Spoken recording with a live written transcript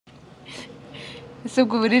ese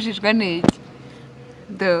ubwo burijijwe n'iki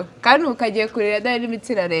do kandi ukagiye kurira dare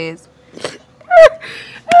n'imitsira reza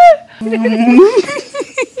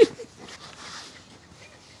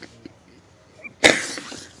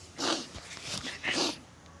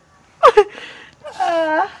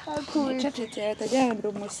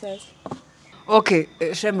Okay,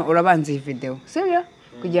 Shema urabanza iyi video. Sibyo?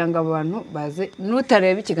 Kugira ngo abantu baze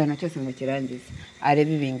nutareba ikiganiro cyose mu kirangiza.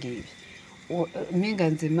 Arebe ibingibi. Mpinga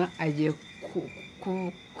nzima agiye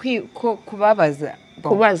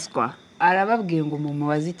kubazwa. Arababwiye ngo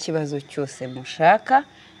mumubaze ikibazo cyose mushaka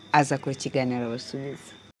aza ku kiganiro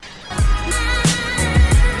basubiza.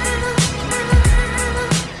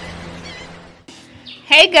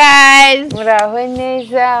 Hey guys, muraho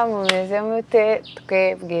neza mumeze mute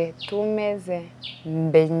twebwe tumeze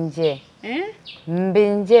mbenje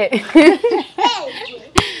mbenje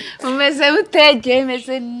mumeze mute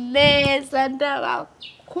meze neza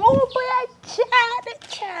ndabakumbuye cyane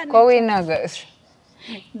ko winagase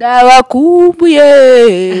ndabakumbuye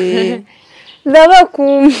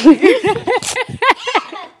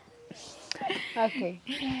okay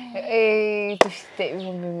dufite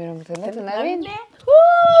 64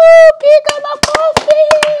 piga makofi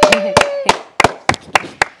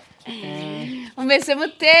umeze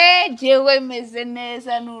mute jewe meze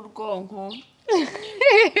neza n'urwonko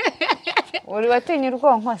uri watinye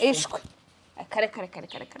urwonko se ishwe kare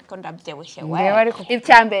ko ndabyibushye wawe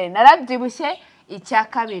icyambere narabyibushye icya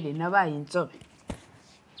kabiri nabaye inzobe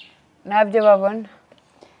nabyo babona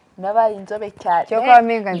nabaye inzobe cyane cyo kwa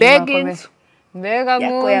mpinga nzimakomeza mbega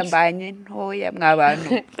ngo yambanye ntoya mwabantu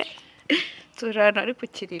turana ari ku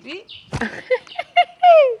kiriri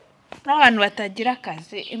n'abantu batagira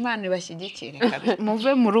akazi Imana ibashyigikire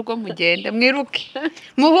muve mu rugo mugende mwiruke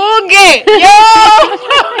muhunge yo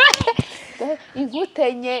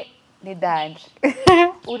inkutenye ni danje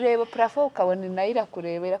ureba plafo ukabona nayo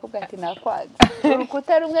irakureba irakubwira ati nakwaza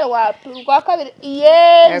urukuta rumwe rwa kabiri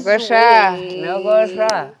yegosha nogosha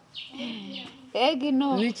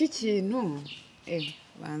egino niki kintu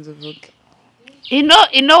banza uvuge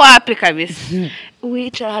ino wapi kabisa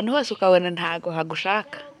wicara ahantu hose ukabona ntago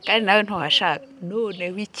hagushaka kandi nawe ntuhashaka none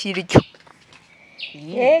w'ikiryo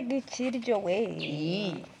yego ikiryo we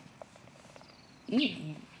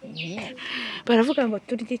baravuga ngo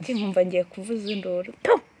turye iki nkumva ngiye kuvuza indoro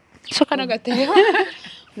soka nagateye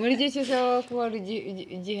muri iki cyo kuba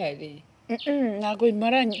gihari ntago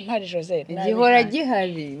imaranye mpari Jose gihora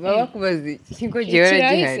gihari baba kubazi kiko gihora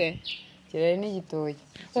gihari kirari n'igitoki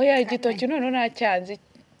oya igitoki none nacyanze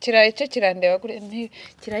kiraye cyo kirandeba kuri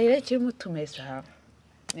kirayire kiri mutumesa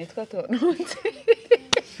nitwa tononze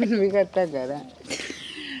bigatagara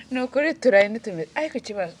no kuri turaye nitumeza ariko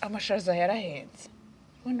kibazo amashaza yarahenze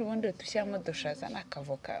ubundi tushyamo dushaza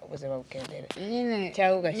nakavoka ubuzima bukendera nyine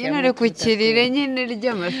cyangwa ugashyamo nyine ku kirire nyine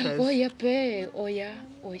ry'amashaza oya pe oya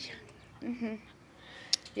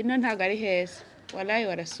ino ntago ari heza walayi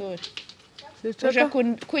warasura uje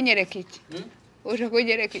kunyereka iki uje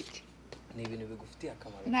kunyereka iki ni ibintu bigufitiye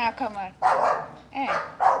akamaro nta kamaro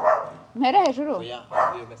mpera hejuru oya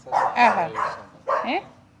iyo gasaza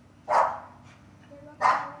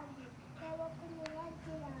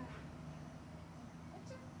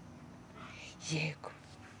yego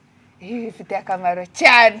bifite akamaro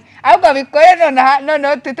cyane ahubwo bikore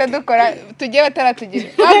noneho tuta dukora tugiye bataratugira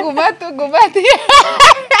tuguma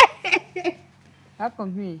hapo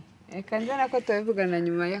mpi kanjana ko tubivugana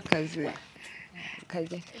nyuma y'akazi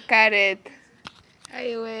ka leta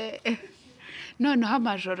ayiwe noneho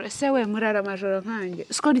amajoro se we murara amajoro nkanjye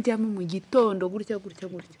siko ndyama mu gitondo gutya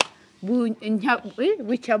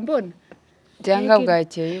bucya mbona cyangwa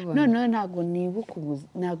bwakeye ibona none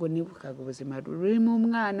ntago nibukaga ubuzima rurimo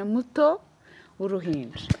umwana muto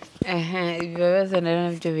w'uruhinja ibibazo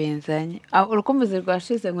nabyo binzanye urukumbuzi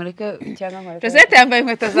rwashize nkureke cyangwa nkureke Rosette yambaye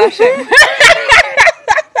inkweto za shema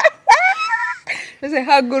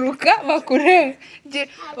haguruka bakure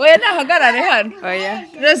oya nahagarare hano oya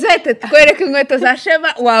Rosette twereke inkweto za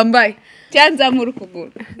shema wambaye cyanzamura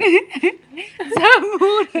ukuguru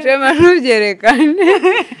zamura shema ntubyerekane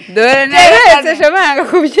dore naretse shema yanga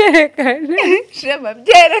kubyerekane shema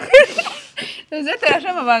byerekane Rosette na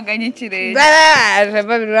shema banganye ikirere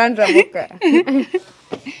shema biranjamuka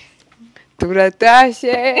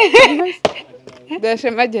turatashye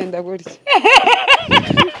shema agenda gutya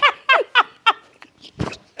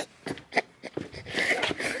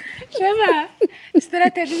shema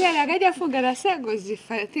strategy yagajya afunga rasego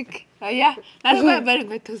zifatike oya najwe bari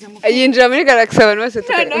inkweto zamuka yinjira muri galaxy abantu bose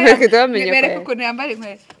tukamenye bereka ukuntu yambara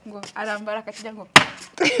inkweto ngo arambara akajya ngo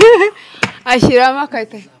ashyiramo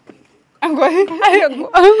akahita ngo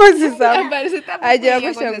ayo zizamba agira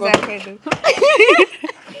gutya ngo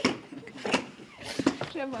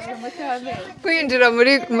kwinjira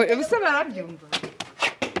muri bisa barabyumva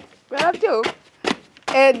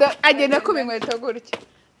agenda kuba inkweto gutya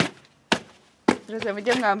rose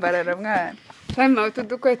mujye mwambarana mwana hano utu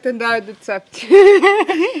dukweto ndadutsapye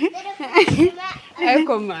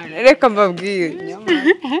ariko mana reka mbabwire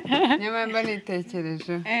nyamara mba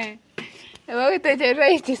nitekereje aba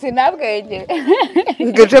witekereje iki sinabwenge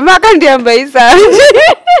ngujemo kandi yambaye isaha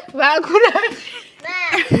bagura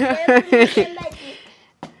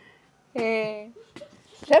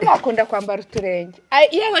Shema akunda kwambara uturenge.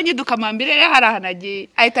 Iyo abonye dukamambire hari ahanagiye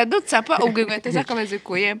ahita dutsapa ubwo inkweto zakaba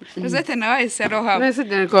zikuyemo. Rosette nawe ahise arohama. Nese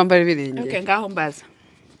dene kwambara ibirenge. Okay, ngaho mbaza.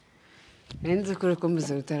 Nenze kure ko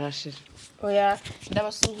muze utarashira. Oya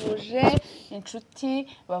ndabasuhuje inshuti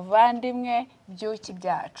bavandimwe byuki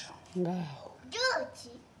byacu. Ngaho. Byuki.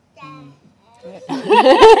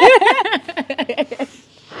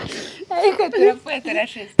 Ariko turapfuye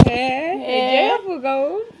turashize. Igiye yavuga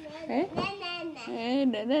ubu.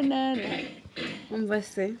 Umva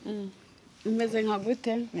se. Umeze nka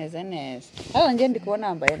gute? Neza neza. Aho ngende kubona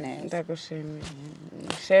nambaye neza. Ndagushimiye.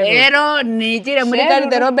 Rero nigire muri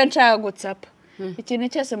garderobe nshaka gutsapa. Ikintu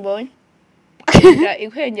cyose mbonye.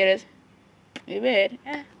 Ikwengereza. Ibere.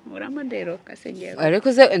 Muramodero kasengera.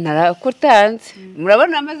 Ariko se narakutanze.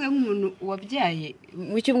 Murabona amaze nk'umuntu wabyaye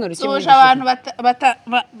mu cyumweru kimwe. Susha abantu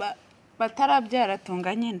batarabyara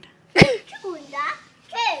tunganye inda.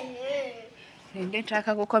 Birinde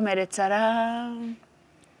nshaka gukomeretsa ra.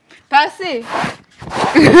 Pasi.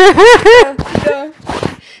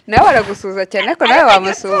 Nawe aragusuza cyane ariko nawe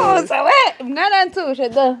wamusuza. We mwana nsuje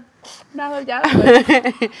do. Naho byabaye.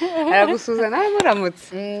 Aragusuza nawe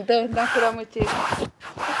muramutse. Ndakuramukira.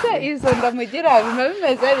 Se izo ndamugira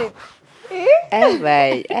bimeze bite?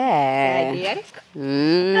 Bye. Ariko.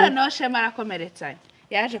 No Shema arakomeretsanya.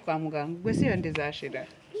 Yaje kwa muganga ubwo si yo ndizashira.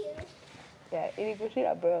 Iri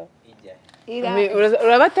gushira bro.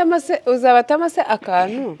 Urabatama se uzabatama se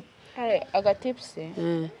akantu. Agatipsi.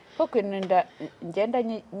 Koko inda ngenda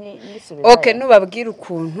nyisubiza. Okay, nubabwira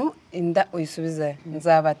ukuntu inda uyisubiza.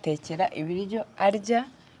 Nzabatekera ibiryo arya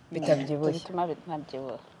bitabyibuye. Bituma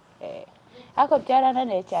bitabyibuye. Ako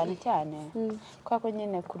byarananiye cyane. Kwako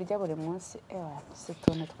nyine kurya buri munsi si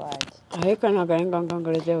tuntu twaje. Ariko ntago ari ngombwa ngo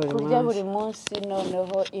urye buri munsi. Kurya buri munsi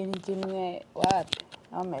noneho indyo imwe wapi?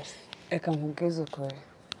 Amesi. Reka nkubwize ukuri.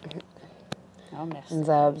 Amesi.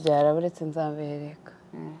 Nzabyara buretse nzabereka.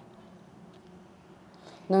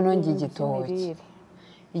 Noneho ngi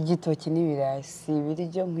igitoki n'ibirayi si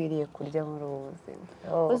ibiryo nkwiriye kurya muri ubu buzima.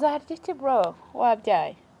 Uzarya iki bro?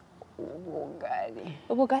 Wabyaye?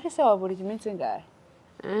 Ubugari se waburya iminsi ingahe?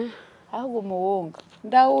 Ahubwo umuwunga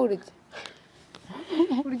ndawurya.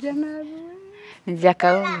 Urya nabi.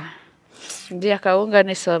 Ndya kawunga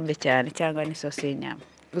n'isombe cyane cyangwa n'isosi y'inyama.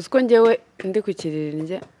 Uziko njyewe ndi ku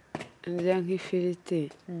kiriri ndya nk'ifiriti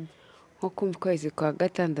nko ku kwezi kwa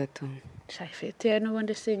gatandatu. Ifiriti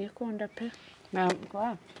n'ubundi sinyikunda pe.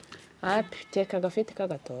 Ntabwo teka agafiti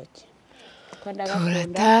k'agatoki.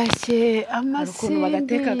 Turatashye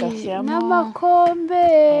amasinde n'amakombe.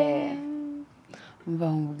 Mva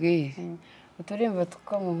nkubwiye uturimbo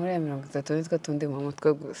two mu nkuru ya 30 nitwo tundi mu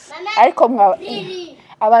mutwe gusa. Ariko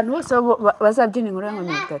abantu bose bazabyina inkuru ya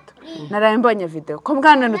 30 naraye mbonye video ko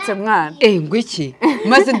mwananutse mwana. Ngwiki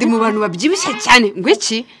maze ndi mu bantu babyibushye cyane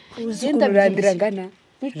ngwiki uzindarandirangana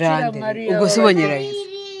rande ubwo subonye rayise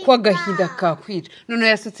kwa gahinda kakwira none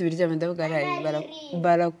yasutse ibiryamo ndavuga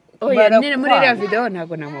bara Oya nire muri iriya video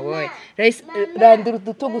ntago namuboye. Randira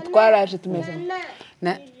udutugu twaraje tumeze.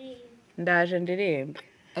 Ndaje ndirimba.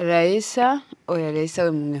 Raisa we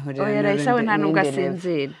mumwihorera. Oya Raisa we nta nubwo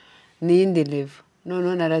asinzira. Nindi level.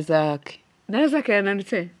 None narazake. Narazake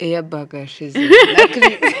yananutse. Airbag yashize.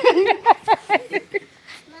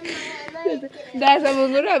 Ndaza mu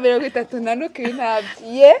nguru ya 30 nanuka intabye.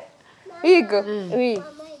 Ye? Igo. Oui.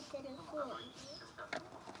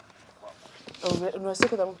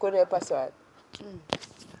 Unasikuta mukore password.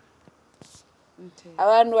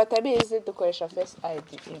 Abantu batabizi dukoresha Face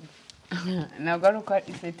ID. Ntabwo ari uko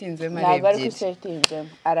isetinzemo ari Ntabwo ari ebyiri. isetinzemo.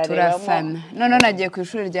 Turasana. None nagiye ku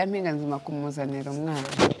ishuri rya Mpinga nzima kumuzanira umwana.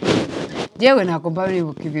 Yewe ntabwo mba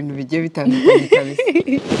bibuka ibintu bigiye bitandukanye kabisa.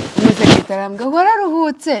 Umusekretarambwa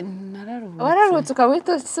wararuhutse. Wararuhutse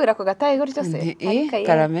ukawita usubira ku gatayi gutyo se.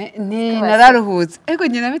 Karame ni nararuhutse. Ego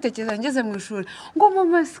nyina bitekereza ngeze mu ishuri ngo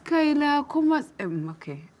mama Skyla kuma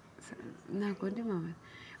okay. Ntabwo ndi mama.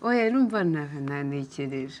 Oya numva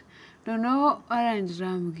nanekereje. Noneho arangije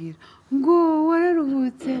ambwira ngo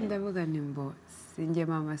wararuhutse ndavuga nimbo singe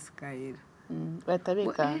mama Skyla.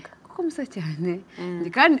 Batabikanga. Ko ko musa cyane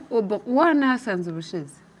kandi wanahasanze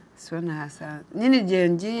ubushize si wanahasanze nyine igihe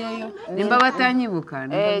ngiyeyo nimba batanyibuka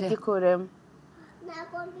gikuremo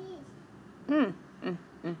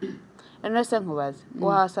nose nkubaze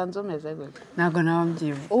wahasanze umeze gute ntabwo nawe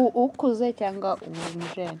mbyibuka ukuze cyangwa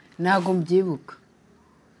umujene ntabwo mbyibuka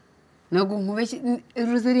ntabwo nkubeshye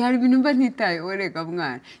Rosary hari ibintu mba ntitaye orega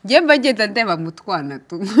mwana ngiye mba ngenda ndeba mu twana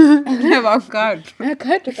ndeba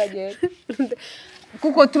akacu kagenda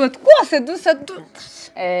kuko tuba twose dusa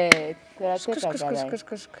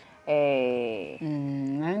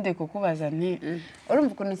nandi kukubaza nti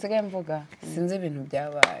urumva ukuntu nsigaye mvuga sinzi ibintu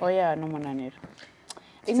byabaye oya n'umunaniro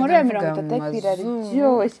inkuru ya 30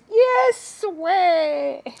 iraryoshye yes we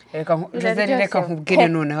Rosary reka nkubwire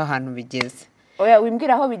noneho ahantu bigeze oya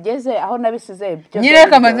wimbwira aho bigeze aho nabisize byo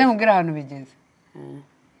nyireka maze nkubwira ahantu bigeze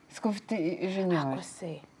siko ufite ijinyoro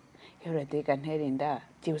akose yoradega nterinda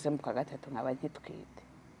byibuze mu kwa gatatu nkaba nkitwite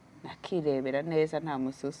nakirebera neza nta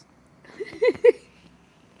mususu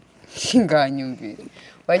nganyumvira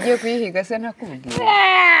wagiye kuyihiga se ntakubwira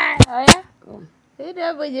oya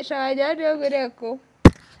iravugisha wajyane yo gureko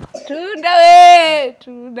tunda we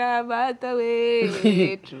tunda mata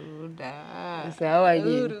we tunda sawa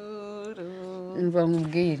nyine mva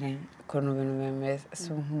nkubwire ukuntu ibintu bimeze si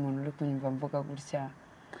nk'umuntu uri kunyumva mvuga gutya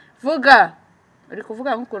vuga uri kuvuga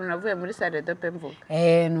nk'ukuntu navuye muri salle de paix mvuga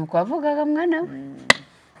nuko wavugaga mwana we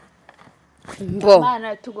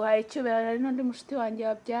Mana tuguhaye icyubahiro n'undi mushuti wanjye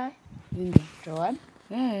wabyaye Joanne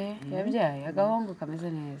yabyaye agahungu kameze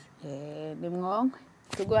neza ni mwonkwe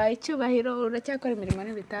tuguhaye icyubahiro uracyakora imirimo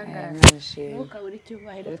n'ibitangaza ntukabure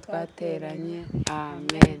icyubahiro twateranye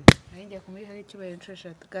amen ngiye kumuha icyubahiro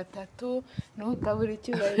inshuro 3 ntukabure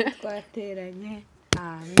icyubahiro twateranye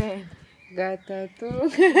amen 3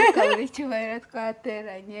 ntukabure icyubahiro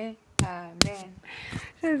twateranye amen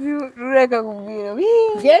rureka kubwira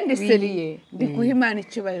genda iseriye ndi guha Imana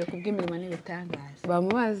icyubahiro kubw'imirimo n'ibitangaza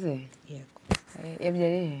bamubaze yego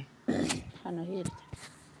yabyariye hano hirya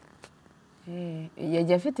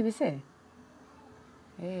yagiye afite ibise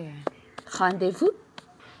rendez-vous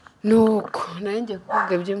nuko nanjye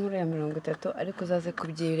kuvuga iby'inkuru ya 30 ariko uzaze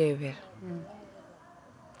kubyirebera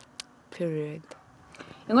period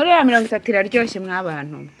inkuru ya 30 iraryoshye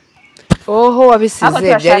mw'abantu oho wabisize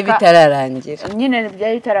byari bitararangira nyine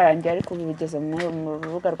byari bitararangira ariko bigeze mu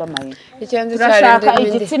rubuga rw'amayira icyanze turashaka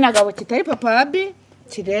igitsina gabo kitari papa wabi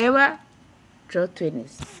kireba Joe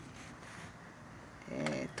Twins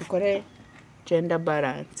tukore gender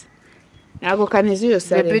balance ntabwo kanizi yose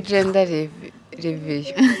baby gender review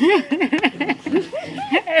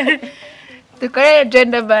tukore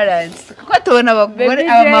gender balance kuko tubona abagore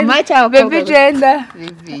abamama cyangwa baby gender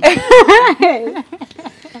review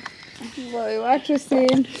boy wacu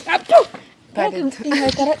sin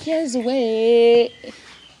yezu we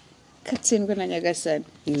katsindwe na nyagasani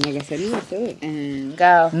wose we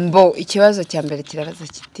ngaho mbo ikibazo cya mbere kirabaza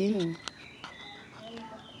kiti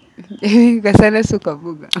gasana se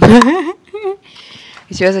ukavuga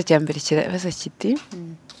ikibazo cya mbere kirabaza kiti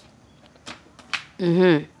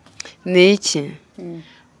ni iki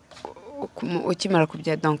ukimara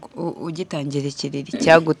kubyara donc ugitangira ikiriri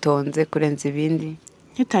cyagutonze kurenza ibindi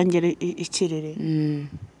nkitangira ikirere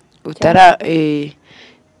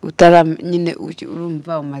utara nyine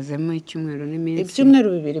urumva umazemo icyumweru n'iminsi ibyumweru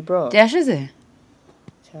 2 bro byashize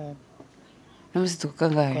cyane n'umunsi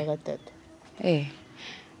tukangahe kwa gatatu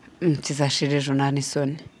kizashirije unani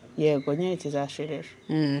soni yego nyine kizashirije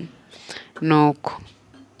nuko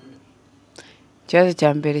ikibazo cya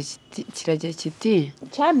mbere kiragira kiti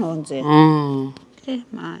cyantonze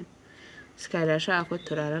man sikara ashaka ko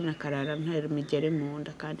turarana karara ntera imigere mu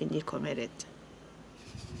nda kandi ngikomeretse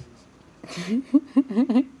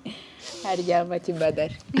haryama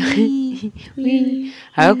kibadari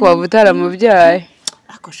ariko waba utaramubyaye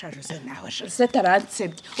ako shaje se nawe se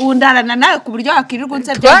taransebye ubu ndarana nawe ku buryo wakirirwa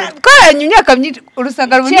unsebye twaranye imyaka myinshi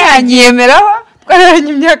urusaga runyanyemeraho twaranye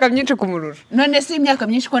imyaka myinshi ku mururu none si imyaka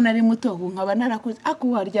myinshi ko nari muto nkaba narakuze ako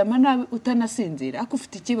waryama nabi utanasinzira ako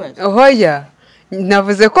ufite ikibazo ohoya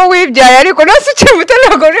navuze ko wibyaye ariko nose ukiri muto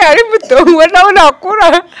ntabwo ari muto we nawe nakura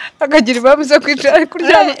akagira impamvu zo kwicara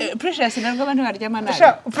kuryama precious nabwo abantu baryama nabi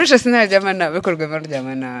precious ntaryama nabi ariko rwema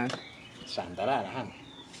ruryama nabi shandarara hano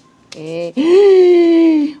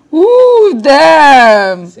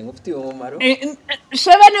damn singufitiye umumaro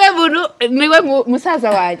shaba niwe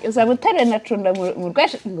musaza wanjye uzamutare na cunda mu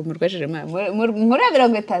rwesheje muri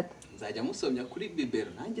 30 nzajya musomya kuri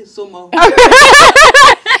bibero nanjye somaho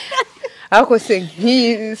ako se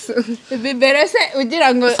bibero se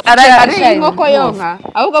ugira ngo ari inkoko yonka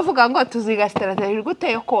ahubwo avuga ngo tuziga strategy gute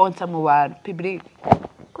yo konsa mu bantu public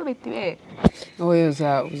ko kubita ibere wowe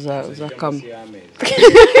uza kama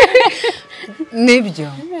nibyo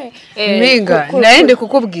mpinga nayende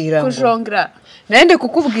kukubwira kujongera nayende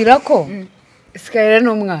kukubwira ko sikayira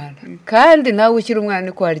n'umwana kandi nawe ukiri umwana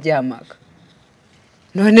niko waryamaga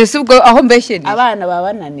none se ubwo aho mbeshye ni abana baba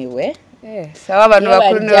bananiwe sawa abantu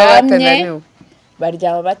bakuru nibo batananiwe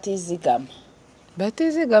baryama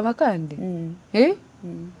batizigama kandi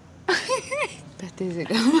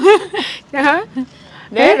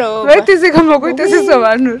rero batizigama gute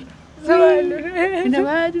zisobanura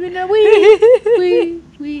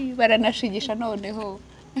baranashigisha noneho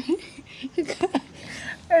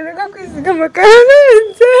ariko kwizigama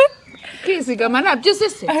karenze kwizigama nabyo se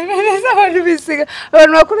neza abantu bisiga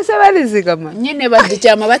abantu bakuru se barizigama nyine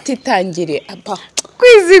baryama batitangire apa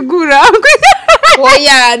kwizigura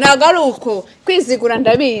oya ntabwo ari uko kwizigura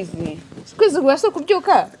ndabizi kwizigura si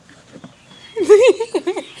kubyuka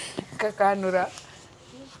kakanura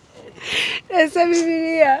ese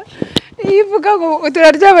bibiliya iyo uvuga ngo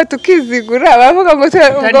turaryama tukizigura bavuga ngo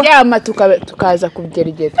turaryama tukaza kubyera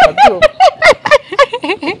igihe turabyuka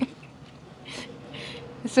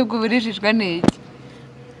ese ubwo burijijwe n'iki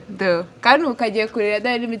kandi ukagiye kurira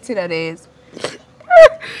adahari n'imitsi irareza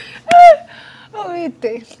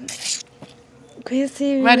wite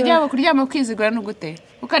baryama kuryama kwizigura ni ugute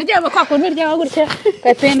ukaryama kwa kundi uryama gutya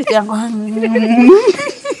gatende cyangwa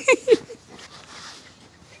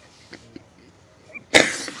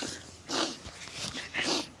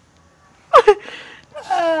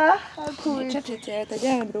cecekera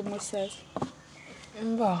atajyana umusazi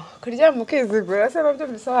kuryama ukizigura se nabyo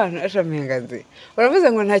bisobanura mpingazi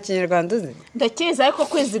uravuze ngo nta kinyarwanda uzi ndakizi ariko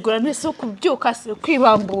kwizigura ni si ukubyuka si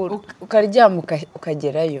kwibambura ukaryama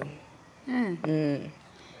ukagerayo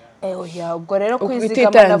ubwo rero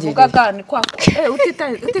kwizigama navugaga ni kwa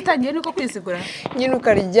utitangiye niko kwizigura nyine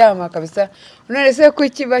ukaryama kabisa none se ko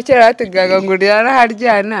kiba kera hategaga ngo ryana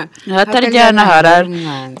hataryana harara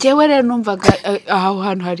njyewe rero numvaga aho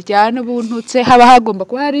hantu haryana buntutse haba hagomba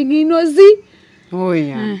kuba hari nk'inozi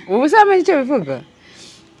oya ubu samenya icyo bivuga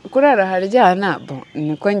kurara haryana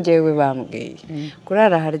niko njyewe bambwiye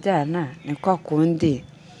kurara haryana ni kwa kundi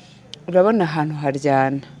urabona ahantu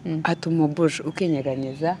haryana hatuma buje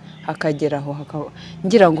ukinyeganyeza hakageraho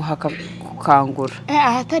ngira ngo hakakangura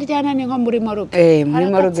ahataryana ni nko muri moruge muri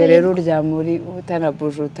moruge rero urya muri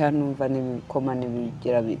utanabuje utanumva n'ibikoma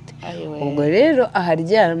n'ibigira bite ubwo rero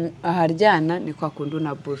aharyana ni kwa kundi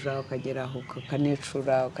unabuja ukageraho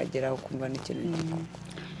ukanicura ukageraho ukumva n'ikintu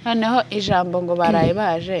noneho ijambo ngo baraye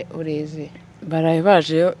baje urizi baraye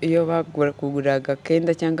baje iyo bagura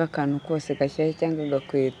agakenda cyangwa akantu kose gashyashya cyangwa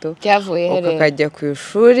agakweto cyavuye here ukajya ku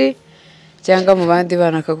ishuri cyangwa mu bandi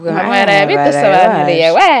bana akavuga mama yaraye bidusobanuriye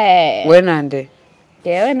we nande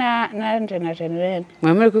yewe nanje na General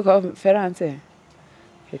mwe muri kuri conference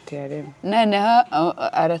yaremwe noneho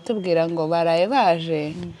aratubwira ngo baraye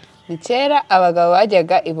baje ni kera abagabo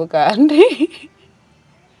bajyaga i Bugande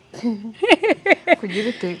kugira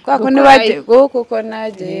ute kwa kundi baje kuko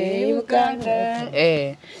nagiye i Buganda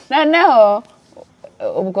noneho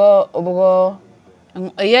ubwo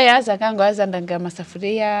iyo yazaga ngo yazandaga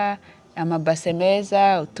amasafuriya amabase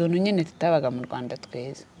meza utuntu nyine tutabaga mu Rwanda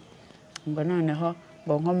tweza ngo noneho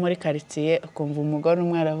ngo nko muri quartier ukumva umugore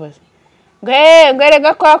umwe aravuze ngo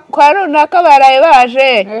erega kwa runaka baraye baje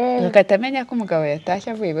ukatamenya ko umugabo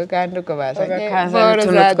yatashye avuye i Buganda ubwo bazanye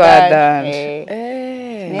utuntu twa danje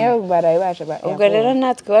niyo baraye baje ubwo rero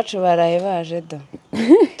natwe iwacu baraye baje do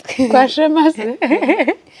twashemaze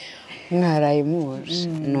mwaraye muje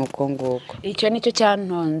nuko nguko icyo nicyo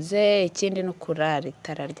cyantonze ikindi no kurara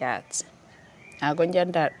itara ryatse ntago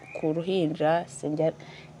njya ku ruhinja sinjya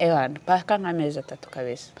ewana paka nk'amezi 3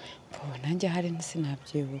 kabisa nanjye hari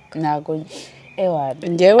sinabyibuka ntago ewana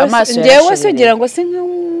njyewe se ugira ngo si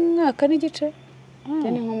nk'umwaka n'igice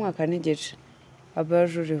ni nk'umwaka n'igice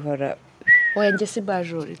abajuri hora oya njye si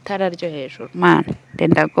bajuri itara ryo hejuru mana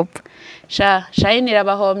ndenda gupfa shayini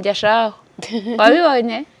irabahombya shaho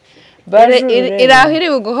wabibonye iraho iri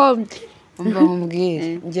buguhombye umva nkubwire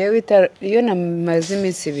njyewe iyo namaze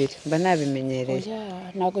iminsi 2 mba nabimenyereye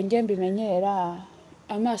ntago njye mbimenyera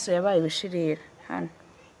amaso yabaye ibishirira hano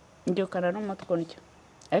mbyukana n'umutwe ndyo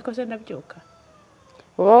ariko se ndabyuka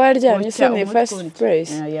uba waryamye se ni first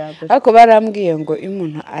place ariko barambwiye ngo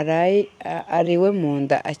umuntu ariwe mu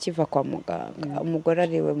nda akiva kwa muganga umugore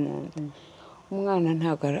ariwe mu nda umwana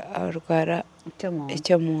ntabwo arwara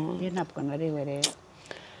icyo mu nda ntabwo nariwe rero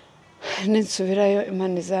ninsubirayo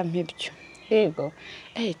imana izampa ibyo yego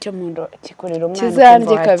icyo mu nda kikorera umwana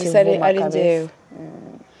kizambye kabisa ari njyewe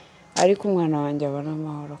ariko umwana wanjye abona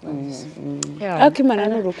amahoro kabisa ariko Imana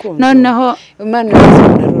ni urukundo noneho Imana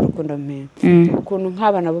ni urukundo mpe ukuntu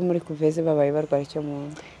nk'abana bo muri kuveze babaye barwara icyo mu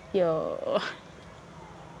nda yo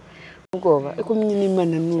ubwoba ariko nyine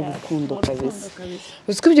Imana ni urukundo kabisa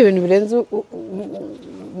uziko ibyo bintu birenze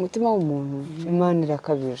umutima w'umuntu Imana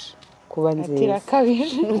irakabije kuba nziza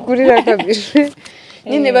irakabije ukuri irakabije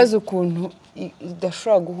nyine baza ukuntu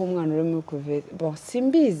idashobora guha umwana uri muri kuveze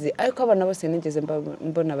simbizi ariko abana bose nigeze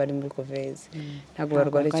mbona bari muri kuveze ntabwo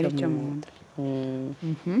barwara icyo mu nda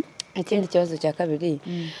ikindi kibazo cya kabiri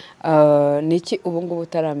ni iki ubu ngubu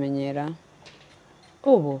utaramenyera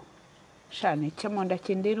ubu shana icyo mu nda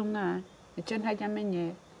kindira umwana icyo ntajya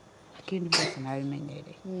amenyera ikindi byose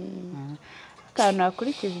nabimenyereye akantu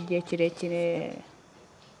hakurikije igihe kirekire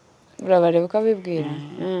urabareba ukabibwira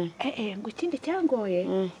ngo ikindi cyangoye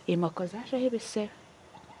imoko zajeho ibisebe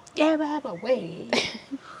yababa we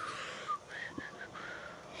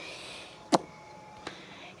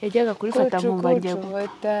yajyaga kurifata nkumva ngiye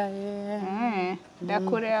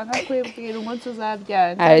ndakureba nkakwibwira umunsi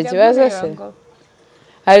uzabyara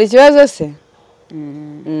hari ikibazo se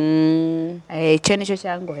icyo nicyo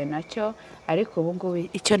cyangoye nacyo ariko ubu ngubu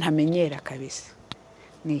icyo ntamenyera kabisa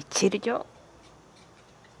ni ikiryo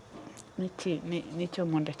nicyo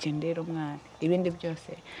mu nda kindira umwana ibindi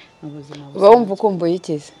byose mu buzima uba wumva ukumbuye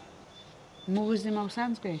ikize mu buzima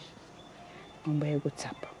busanzwe nkumbuye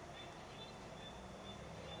gutsapa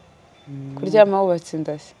kuryama wubatse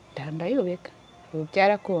inda se ndayubika ubu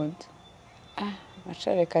byarakunze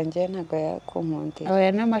amashereka njye ntabwo yakunkundira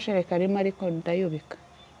aya n'amashereka arimo ariko ndayubika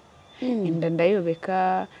inda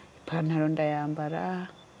ndayubika ipantaro ndayambara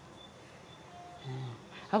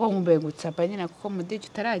ariko nkumbuye gutsapa nyine kuko mu gihe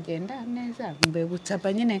utaragenda neza nkumbuye gutsapa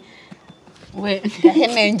nyine we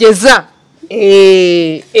ndahenengeza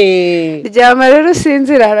ryama rero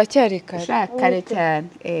usinzira haracyari kare cyane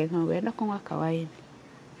nkumbuye no kunywa akawayini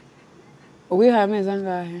uwihaye amezi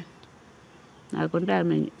angahe ntabwo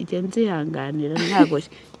ndamenya igihe nzihanganira ntabwo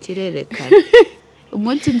kirerekana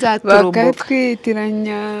umunsi nzaturumbuka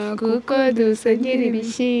bakatwitiranya kuko dusenyera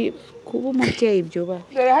ibishyimbo kuba umubyeyi byubaha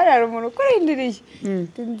dore hari umuntu ukurindiriye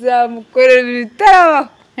nzamukorera ibitarabaho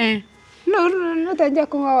nutangira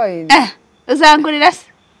kunywa wayini uzangurira se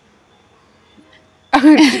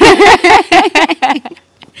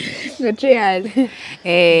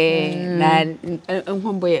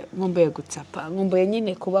nkumbuye gutsapa nkumbuye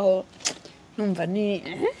nyine kubaho numva ni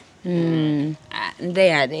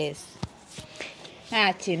ndeyarese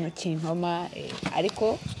nta kintu kintoma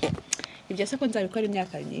ariko ibyo se ko nzabikora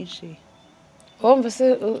imyaka myinshi wumva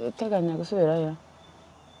se uteganya gusubirayo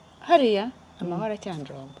hariya amahoro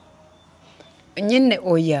acyanjomba nyine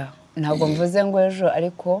oya ntabwo mvuze ngo ejo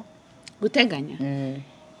ariko guteganya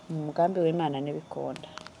umugambi w'Imana n'ibikunda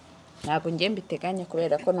ntabwo ngiye mbiteganya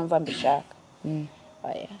kubera ko numva mbishaka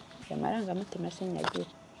oya amarangamutima sinyagira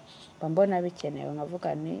mba mbona bikenewe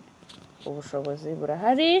nkavuga ni ubushobozi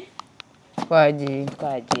burahari twagiye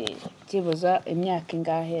kibuza imyaka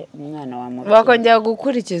ingahe umwana wa muntu bakongera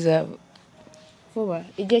gukurikiza vuba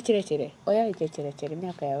igihe kirekire oya igihe kirekire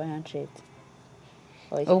imyaka yawe yancitse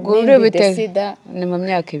ubwo uri biteze ni mu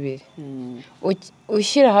myaka 2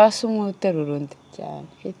 ushyira hasi umwe uterura undi cyane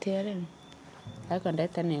hitiyaremye ariko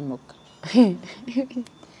ndahita nimuka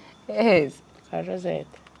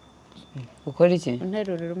Rosette ukora iki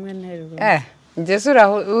unterura umwe nterura ngeze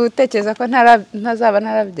uraho utekereza ko ntazaba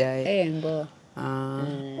narabyaye ngo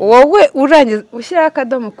wowe urangiza ushyiraho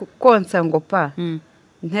akadomo konsa ngo pa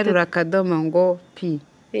nterura akadomo ngo pi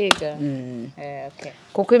biga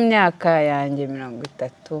kuko imyaka yanjye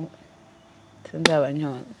 30 sinzaba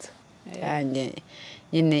nyonsa yanjye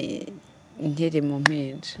nyine nkiri mu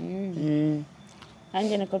mpinja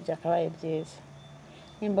nanjye niko byakabaye byiza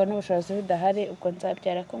nimba n'ubushobozi budahari ubwo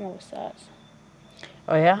nzabyara ko mu busaza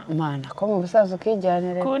oya mana ko mu busaza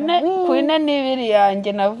ukijyanira kuine n'ibiri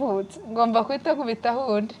yanjye navutse ngomba kwita kubitaho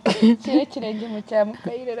undi kire kirenge mu cyama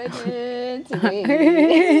ukayirera nyenzi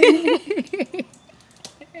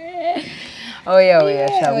oya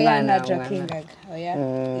sha mwana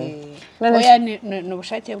oya ni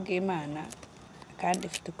ubushake bw'Imana kandi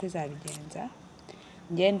ifite uko izabigenza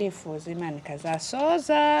njye ndifuza Imana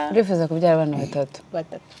ikazasoza urifuza kubyara abana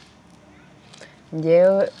batatu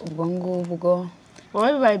njyewe ubwo ngubwo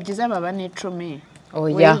wowe bibaye byiza baba ni 10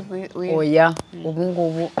 oya ubu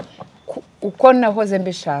ngubu uko nahoze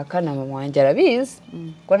mbishaka na mama wanjye arabizi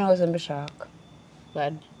uko nahoze mbishaka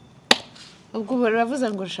bane ubwo baravuze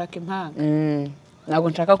ngo ushaka impanga ntabwo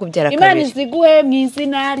nshaka kubyara kabiri Imana iziguhe mu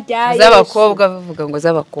izina rya Yesu z'abakobwa bavuga ngo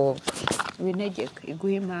z'abakobwa winegeka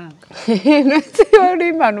iguhe impanga ndetse uri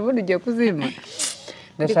Imana ubundi ugiye kuzima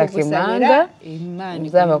ndashaka imanga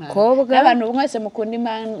z'abakobwa n'abantu mwese mukunda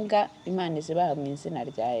imanga Imana izibaha mu izina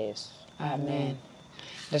rya Yesu amen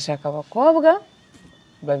ndashaka abakobwa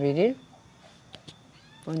 2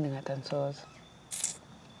 ubundi nkahita nsoza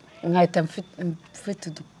nkahita mfite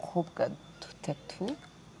udukobwa 3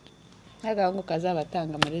 n'agahungu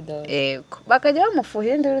kazabatanga muri dore yego bakajya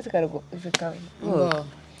bamufuhira induru zikaba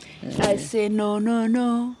I say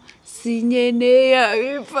no sinyeneye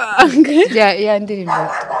abivanga ya ndirimbo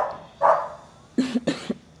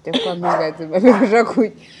kwa mpingazi babirusha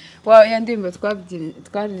kuya wa ya ndirimbo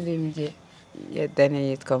twaririmbye ya Daniel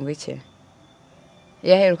yitwa ngo iki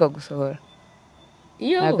yaheruka gusohora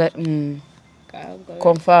iyo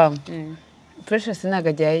confirm Precious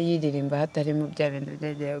nagajya yiririmba hatarimo bya bintu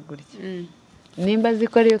byagiye gutya nimba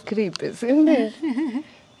zikora iyo clip simbe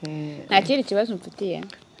nta kindi kibazo mfitiye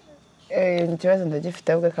ikibazo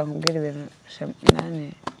ndagifite ahubwo akambwira ibintu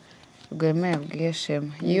nane Rwema yabwiye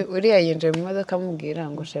Shema uriya yinjiye mu modoka amubwira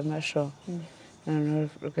ngo Shema show none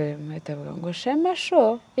Rwema itavuga ngo Shema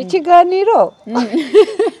show ikiganiro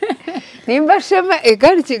nimba Shema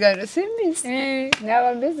egari ikiganiro simbizi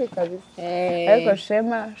naba mbizi kabisa ariko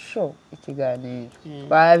Shema show ikiganiro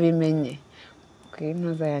babimenye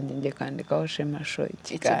kwintuza yanjye nge kandikaho Shema show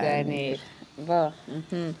ikiganiro ba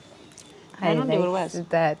hari n'undi burwazi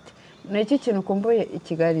n'iki kintu kumbuye i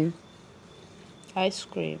Kigali ice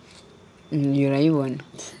cream urayibona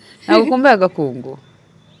ntabwo ukumbuye agakungu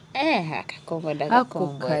agakungu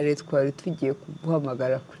ndagakumbuye kare twari tugiye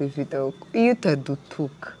kuguhamagara kuri video iyo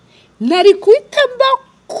utadutuka nari kwita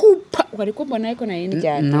mbakupa wari kumbona ariko nari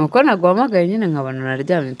ndyamye nuko naguhamagaye nyine nkabona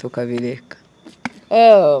uraryamye tukabireka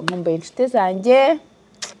nkumbuye inshuti zanjye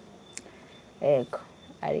yego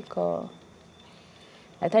ariko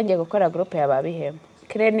natangiye gukora groupe ya babihema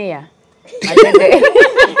Krenia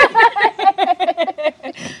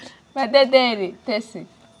Madederi Tesi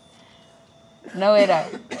Nawera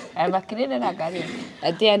amakirine nagari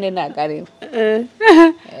Adiane nagari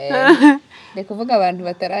ndi kuvuga abantu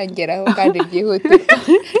batarangeraho kandi byihuta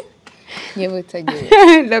nyibutsa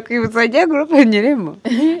giye ndakwibutsa giye groupe nyirimo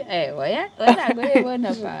oya ntago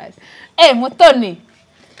ribona pass Mutoni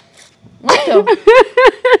muto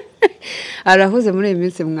arahuze muri iyi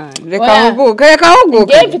minsi mwana reka huguke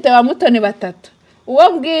ngiye mfite ba Mutoni 3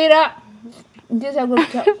 uwo mbwira ngeze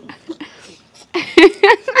gutya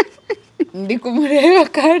ndi kumureba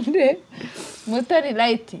kandi Mutoni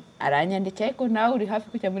light aranyandikiye ko nawe uri hafi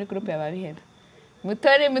kujya muri groupe y'ababihema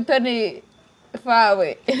Mutoni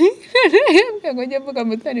fawe ngo njye mvuga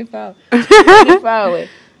Mutoni fawe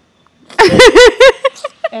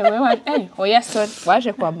oya sorry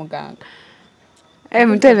waje kwa muganga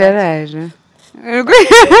Mutoni yaraje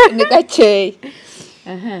ni gakeye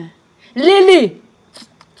Lili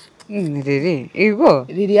Igo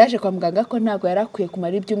Lili yaje kwa muganga ko ntago yarakwiye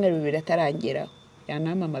kumara ibyumweru 2 atarangeraho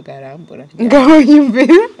yanamamagara arambura ngaho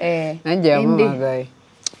imbere nanjye yamamagaye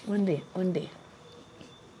undi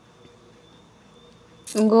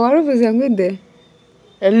ngo waruvuze ngo inde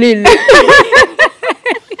Lili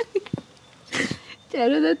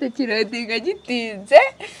cyaro ndatekirodinga gitinze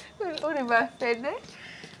uri bafene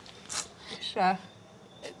sha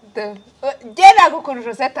gera gukora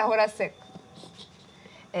Josette ahora seka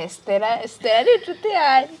Estera ni inshuti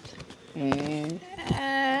yanjye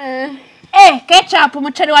ketchup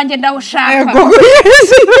umuceri wanjye ndawushaka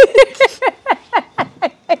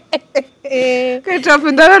ketchup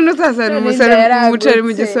ndabona utazana umuceri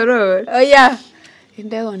mu gisorori oya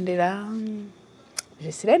indehondera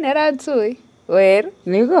Jesirene yaransuye wera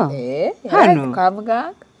nigo hano kwa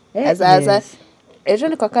muganga azaza ejo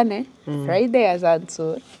ni kwa kane Friday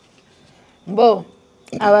azansura mbo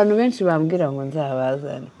abantu benshi bambwira ngo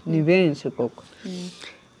nzabazana ni benshi koko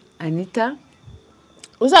Anita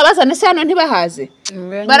uzabazana se hano ntibahaze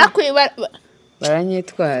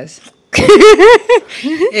baranyitwaza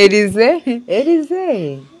Elize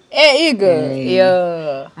Igo yo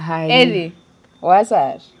Eli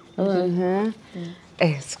wazaje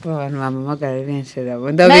siko abantu bamamagara benshi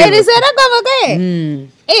rabo na Elize yaragwamagaye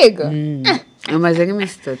Igo amaze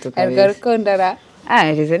nk'iminsi 3 kabiri ariko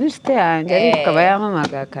Elize ni inshuti yanjye ariko akaba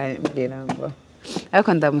yamamagara akambwira ngo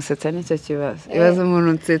ariko ndamusetsa nicyo kibazo ibaza umuntu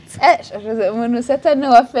unsetsa umuntu usetsa ni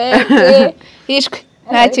wa feke hishwe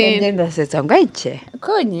nta kintu ndasetsa ngo ike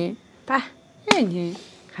konye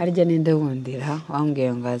harya ninde wundira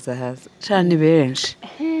wambwiye ngo azahaza cyane ni benshi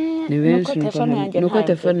nuko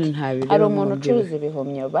telefone ntabiri hari umuntu ucuruza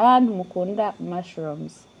ibihumyo bantu mukunda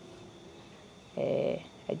mushrooms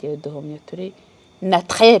agiye uduhumyo turi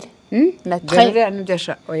naturel nibyo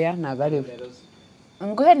oya ntabwo ari we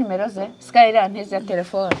nguhe nimero ze sikari iriya ntizi ya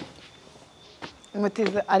telefone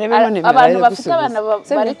mutiza arebemo nimero abantu bafite abana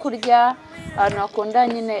bari kurya abantu bakunda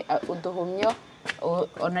nyine uduhumyo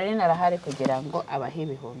onari narahari kugira ngo abahe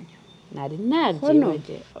ibihumyo nari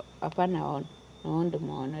nabyibaje apana ono n'undi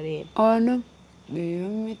muntu rero ono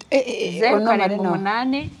zeru karindwi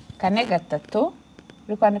umunani kane gatatu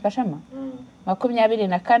uri kwandika shema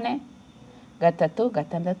 24 gatatu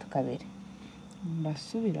gatandatu kabiri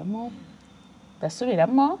ndasubiramo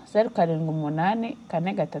 0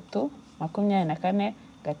 kane gatatu 24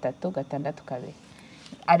 gatatu gatandatu kabiri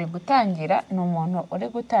ari gutangira ni umuntu uri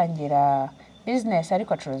gutangira business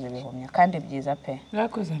ariko acuruza ibihumyo kandi byiza pe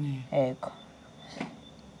yakuzaniye yego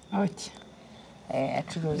oke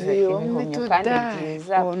acuruza ibihumyo kandi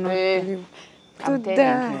byiza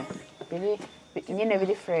pe nyine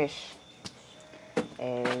biri fresh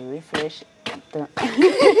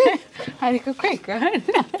ariko kweka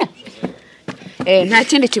nta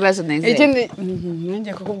kindi kibazo neze ikindi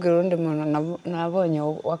nongeye kukubwira urundi muntu nabonye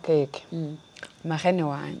wa keke mahene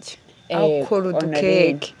wanjye akora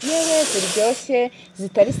udukeke yewe ziryoshye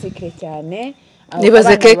zitari sikire cyane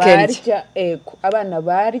nibaze keke abana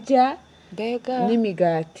barya mbega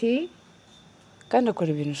n'imigati kandi akora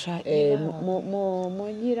ibintu ushaka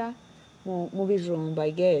mu bijumba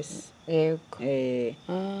gesi yego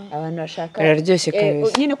abantu bashaka biraryoshye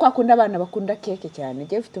kabisa nyine kwa kundi abana bakunda keke cyane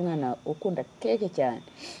njye mfite umwana ukunda keke cyane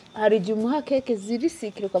hari igihe umuha keke ziri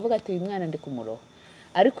sikire ukavuga ati uyu mwana ndi kumuroha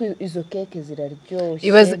ariko izo keke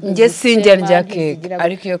ziraryoshye njye sinjya rya keke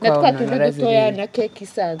ariko iyo kwa natwa tundi dutoya na keke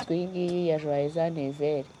isanzwe iyi ngiyi ya joyeux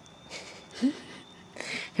anniversaire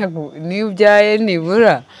niyo ubyaye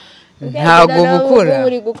nibura ntabwo bukura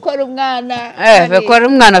buri gukora umwana bakora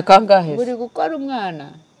umwana kangahe buri gukora umwana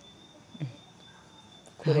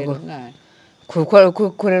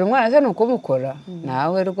kurera umwana se ni ukumukora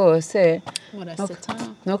nawe rwose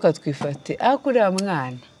ntukatwifate aho kureba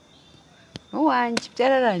mwana uwanjye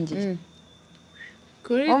byararangiye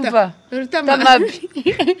umva tamabi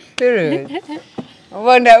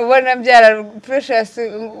ubona byara precious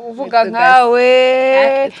uvuga nkawe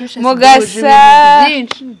mugasa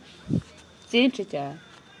byinshi cyane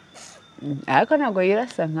ariko ntabwo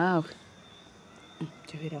yirasa nkawe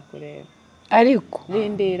ibyo birakureba ariko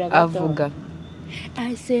rindira avuga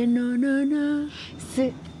I say no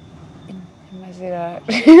si mazira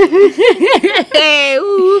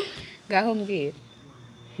ngaho mbwira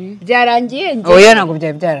byarangiye nje oya ntabwo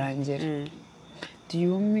byari byarangira do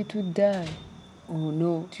you want me to die oh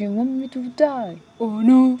no do you want me to die oh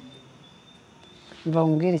no mva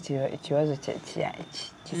mbwira ikibazo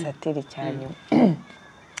cy'isatiri cyane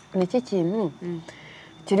ni iki kintu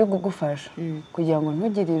kiri kugufasha kugira ngo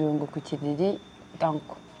ntugire irungu ku kiriri donc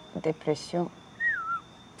depression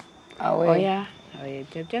oya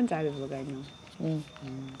ibyo nzabivuga nyuma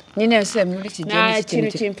nyine yose muri iki gihe nta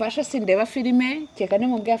kintu kimfasha sindeba filime keka ni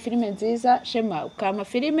mubwira filime nziza shema ukama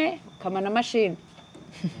filime ukama na mashini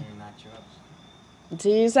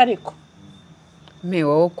nziza ariko me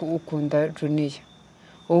wowe ukunda Junior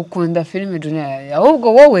ukunda filime Junior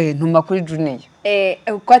ahubwo wowe ntuma kuri Junior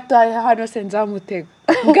uko atari hano se nzamutega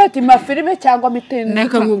mbwira ati ma filime cyangwa mitende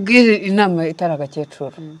neka nkubwire inama itari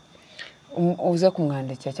agakecuru uze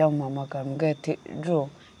kumwandikira cyangwa umuhamagara mbwira ati Jo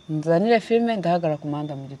nzanire filime ndahagara ku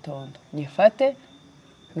muhanda mu gitondo nifate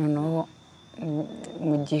noneho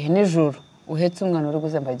mu gihe nijoro uhetse umwana uri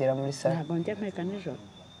guzembagera muri sale ntabwo njya mpeka nijoro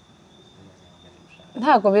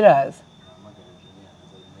ntabwo biraza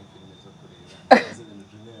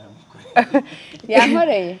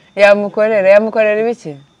yamukorera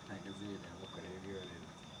ibiki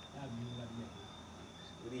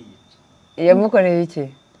yamukorera iki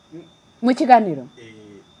mu kiganiro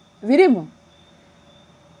birimo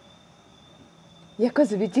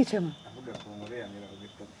yakoze ibikicamo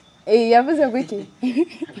yavuze ngo iki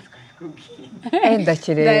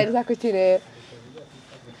ndakireba kukireba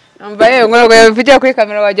mbaye ngo yabivugiye kuri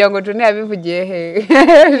kamera wagira ngo Junior yabivugiye he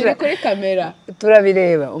kuri kamera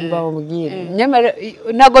turabireba umva ubwire nyamara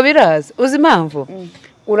ntago biraza uzi impamvu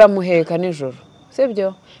uramuheka nijoro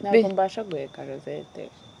sibyo ntabwo mbasha guheka Rosette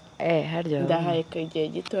harya ndaheka igihe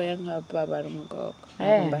gitoya nk'ababara umugongo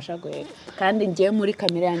ntabwo mbasha guheka kandi ngiye muri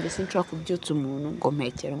kamera yanjye sinshobora kubyutsa umuntu ngo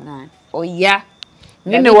mpekere umwana oya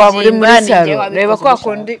nyine waba uri muri salo reba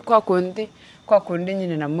kwa kundi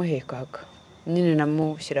nyine namuhekaga nyine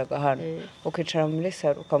namushyiraga hano ukicara muri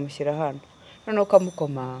salo ukamushyira hano noneho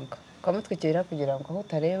ukamukomanga ukamutwikira kugira ngo aho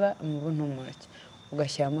utareba ntumureke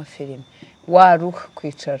ugashyiramo filime waruha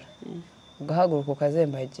kwicara ugahaguruka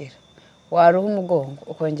ukazembagira waruha umugongo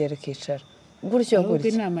ukongera ukicara gutyo gutyo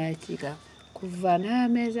inama ya kiga kuvana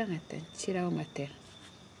ameza nkata nshyiraho matera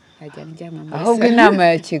hajya njyama ahubwo inama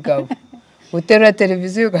ya kigabo uterura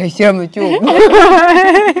televiziyo ukayishyira mu cyuma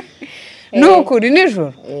nukuri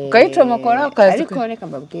nijoro ukayicomakora ukaza ariko reka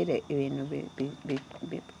mbabwire ibintu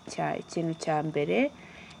ikintu cya mbere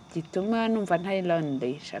gituma numva ntari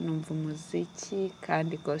lonely numva umuziki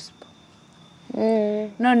kandi gospel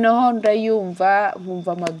noneho ndayumva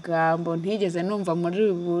nkumva amagambo ntigeze numva muri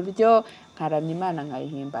ubu buryo nkaramya Imana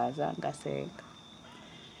nkayihimbaza ngasenga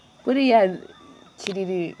buriya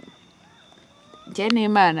kiriri njye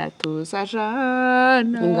n'Imana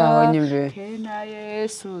tuzajana ngaho nyumve kena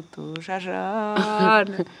Yesu tuzajana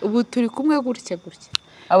ubu turi kumwe gutya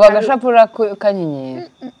aba gashapura kanyenyeri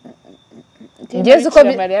ngeze uko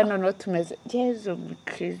Mariya noneho tumeze Yesu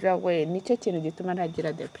mukiza we nicyo kintu gituma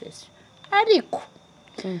ntagira depression ariko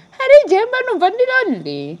hari igihe mba numva ndi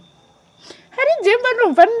lonely hari igihe mba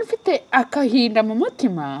numva mfite akahinda mu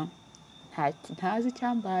mutima ntazi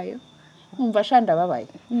icyambaye nkumva shanda babaye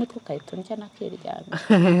umutwe ukayitonja nakiryamye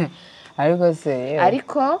ariko se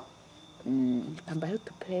ariko ambaye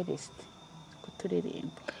utu playlist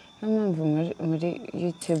kuturirimba mpamvu muri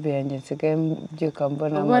YouTube yanjye nsigaye mbyuka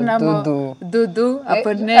mbona Dudu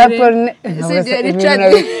Aponere Sidi Richard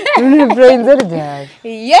Brainzer ryari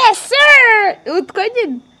yes sir utwo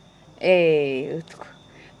nyine utwo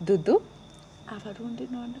Dudu abarundi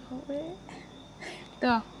noneho we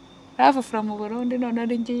da Rava from Burundi none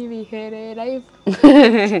ari ngiye biherera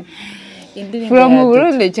from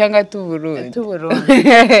Burundi cyangwa tu Burundi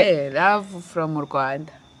Rava from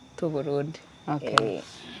Rwanda tu Burundi okay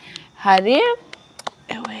hari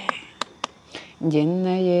njye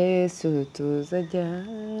na Yesu tuzajya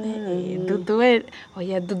Dudu we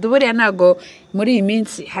oya Dudu buriya ntago muri iyi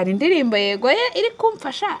minsi hari indirimbo yego ye iri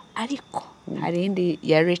kumfasha ariko hari indi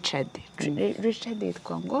ya Richard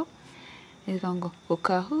yitwa ngo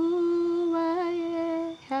ukahubaye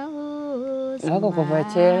avuze nako kuva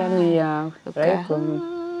kera ni yawe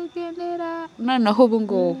noneho ubu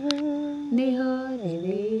ngubu niho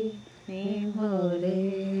riri nimpore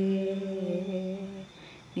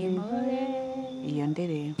iyo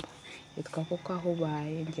ndirimbo yitwa kuko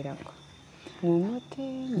ahubaye ngira ngo mu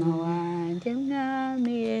mutima wanjye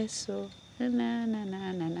mwami Yesu na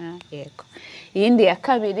yego iyindi ya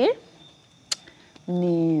kabiri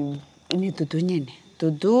ni Dudu nyine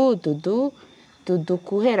Dudu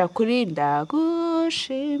guhera kuri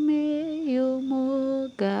ndagushimiye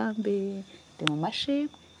umugambi ndi mu mashimwe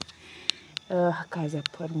hakaza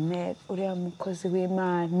Apollinaire uriya mukozi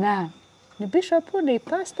w'Imana ni bishop ni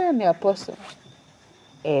pastor ni apostle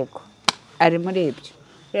ego ari muri ibyo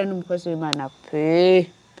uriya ni umukozi w'Imana pe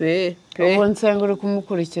ubu nsengura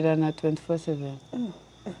kumukurikirana 24/7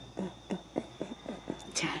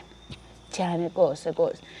 cyane rwose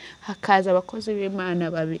hakaza abakozi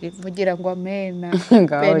b'Imana babiri vugira ngo amena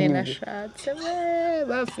bene nashatse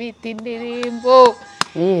bafite indirimbo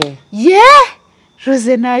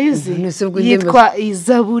Jose nayuze yitwa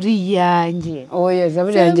Izaburi yanjye oya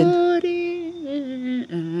Zaburi yanjye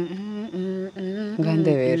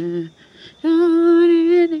ngandebera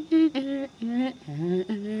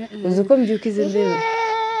uzi ko mbyuka izi ndebe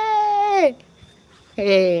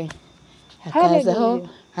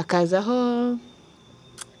hakazaho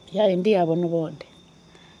ya indi yabona ubundi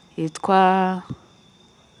yitwa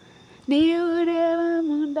niyo ureba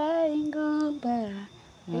mu nda y'ingumba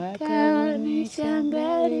akabona ishyamba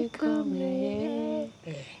rikomeye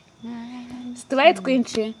tubaye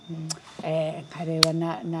twinshi nkareba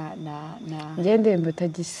njye ndemba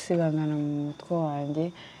utagisibangana mu mutwe wanjye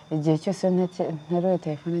igihe cyose nteruye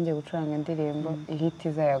telefone njye gucuranga indirimbo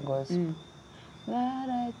ihita yagoze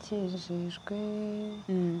narakijijwe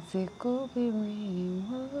zikuba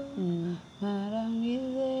imirimo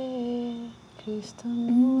naramwize Kristo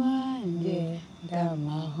n'uwanjye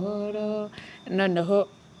ndamahoro noneho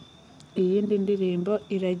iyindi ndirimbo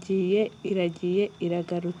iragiye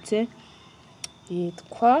iragarutse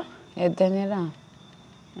yitwa Daniela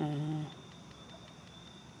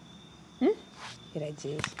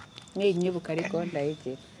iragiye n'inyibuka ariko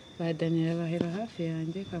ndayigira ba Daniela bahera hafi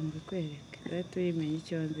yanjye kamukwereka rero tuyimenye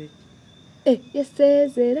icyo nzi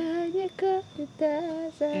yasezeranye ko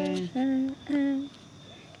itaza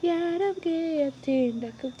yarabwiye ati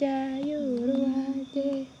ndakubyaye uruwanjye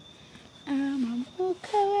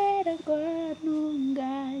amamuka wera ngo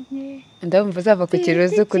ntunganye ndumva uzava ku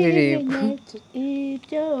kiruzi kuririmba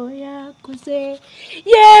ibyo yakoze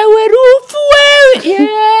yewe rupfu wewe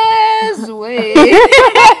Yesu we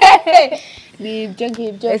nibyo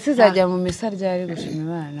ngibyo ese uzajya mu misa ryari gushima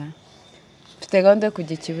Imana mfite gahunda yo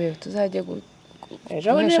kujya Kibeho tuzajya ejo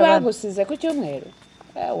bundi bagusize ku cyumweru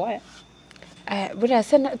buriya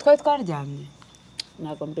se twari twaryamye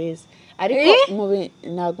ntago mbizi ariko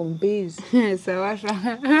ntago mbizi sawa sha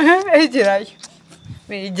igirayo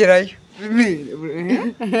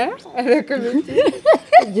ariko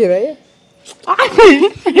igirayo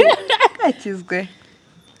akizwe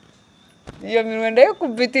iyo minwe ndayo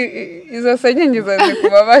kubita izo sanyengiza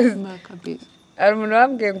zikubabaza hari umuntu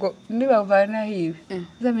wambwiye ngo nibavana hibi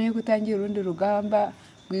uzamenye gutangira urundi rugamba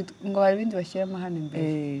ngo hari ibindi bashyiramo hano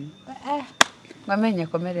imbere bamenye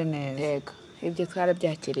komere neza yego ibyo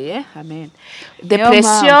twarabyakiriye amen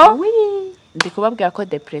depression ndi kubabwira ko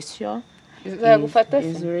depression izagufata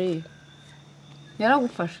se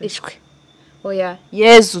yaragufashe ishwe oya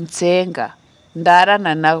Yezu nsenga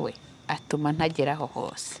ndarana nawe atuma ntageraho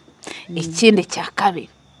hose ikindi cya kabiri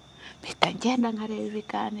mpita ngenda nkareba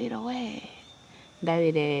ibiganiro we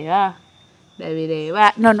ndabireba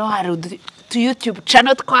noneho hari tu YouTube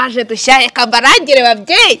channel twaje dushaye kambarangire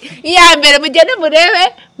babyeyi iya mbere mugende murebe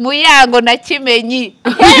muyango na kimenyi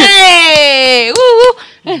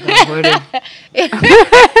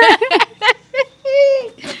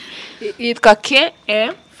yitwa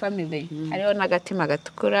KM family hariho n'agatima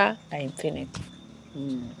gatukura na infinity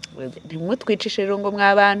ntimutwicishe irungu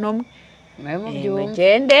mw'abantu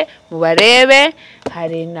mugende mubarebe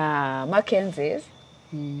hari na Mackenzie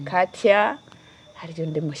Katia hari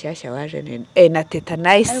undi mushyashya waje na Teta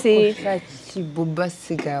Nice Kibuba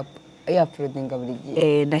siga ya prodinga buri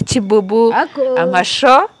gihe na Kibubu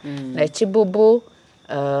amasho na Kibubu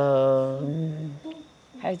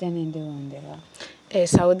harya ninde wondera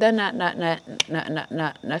Sauda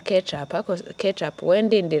na ketchup ako ketchup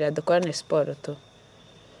wendindira dukorane sport to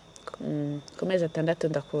kumeza 6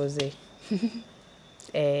 ndakuze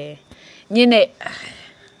nyine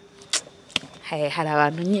hari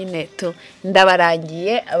abantu nyine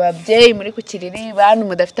ndabarangiye ababyeyi muri ku kiriri bantu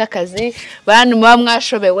mudafite akazi bantu muba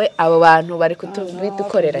mwashobewe abo bantu bari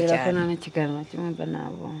kutubidukorera cyane nta kiganiro kimwe mba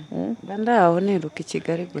nabo mba ndaho niruka i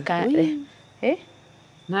Kigali gusa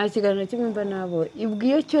nta kiganiro kimwe mba nabo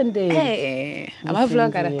ibwiye cyo ndende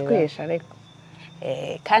amavlog aratwesha ariko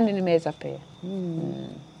kandi ni meza pe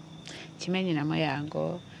kimenyi na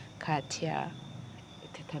Mayango Katia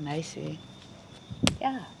Teta Nice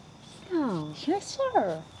yes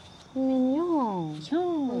sir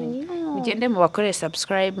mugende mubakorere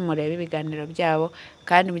subscribe murebe ibiganiro byabo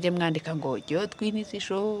kandi mujye mwandika ngo jyo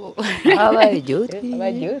twinizisho abajyo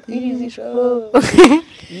twinizisho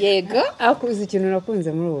yego akuze ikintu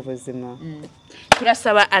nakunze muri ubu buzima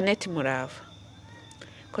turasaba Annette Murava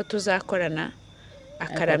ko tuzakorana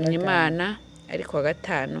akaramya Imana ariko wa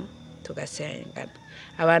gatanu tugasengana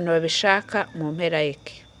abantu babishaka mu mpera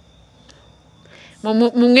yiki mu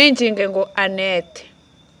mwinginge ngo Annette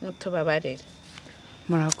mutubabarire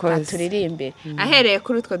murakoze aturirimbe ahereye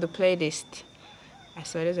kuri utwo du playlist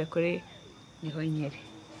asoreze kuri niho nyiri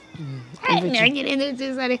niho nyiri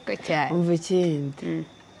nziza ariko cyane umva ikindi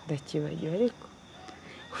ndakibagiwe ariko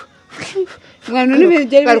mwana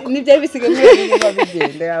n'ibyari bisigaye muri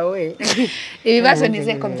babigenda yawe ibibazo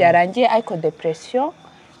nize ko byarangiye ariko depression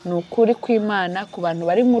nukuri kw'Imana ku bantu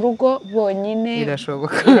bari mu rugo bonyine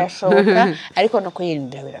birashoboka ariko no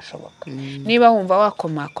kuyirindira birashoboka niba wumva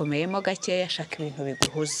wakomakomeyemo gake yashaka ibintu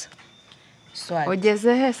biguhuza ugeze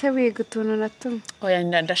hese wiga utuntu na tumwe oya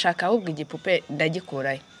ndashaka ahubwo igipupe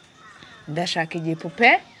ndagikurayo ndashaka igipupe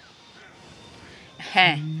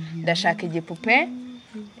ndashaka igipupe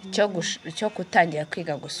cyo gutangira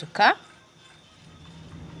kwiga gusuka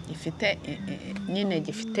gifite nyine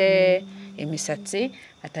gifite imisatsi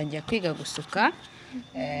atangiye kwiga gusuka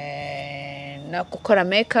no gukora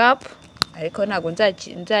makeup ariko ntago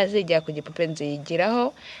nzazijya ku gipupe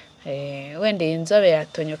nziyigiraho wende inzobe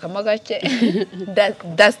yatonyokamo gake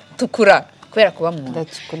datukura kubera kuba mu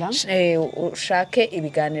ushake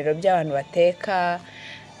ibiganiro by'abantu bateka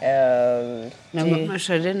na Mama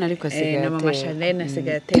Charlene ariko asigaye na Mama Charlene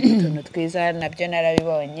asigaye ateka utuntu twiza nabyo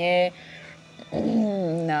narabibonye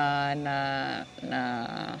na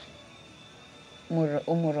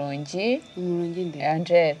umurongi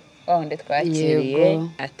Angel wonde twakiriye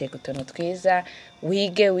ateka utuntu twiza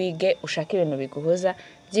wige ushaka ibintu biguhuza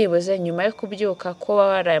byibuze nyuma yo kubyuka ko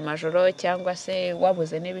waraye amajoro cyangwa se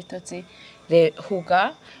wabuze n'ibitotsi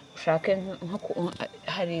huga ushake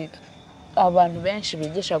hari abantu benshi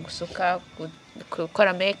bigisha gusuka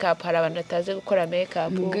gukora makeup hari abantu batazi gukora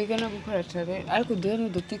makeup mugega no gukora cyane ariko duhe no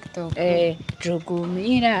du TikTok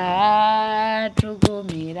jugumira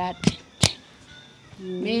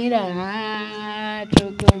mira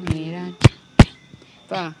jugumira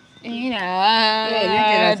pa mira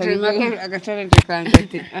agachallenge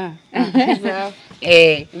kanje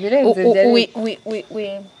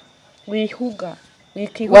wihuga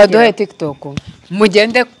waduhe TikTok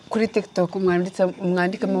mugende kuri TikTok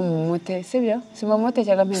mwandikamo mu mote sibyo si mu mote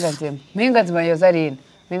cyangwa mpinga nzima Yozarine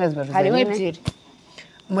mpinga nzima hariho ebyiri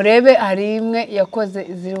murebe hari imwe yakoze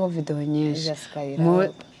ziriho video nyinshi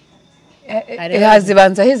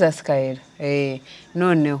zibanza hizasikayira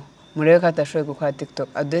noneho murebe ko atashoboye gukora TikTok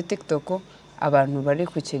aduhe TikTok abantu bari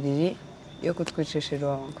ku kiriri yo kutwicisha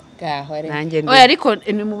irongo oya ariko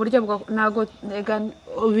ni mu buryo bwo nago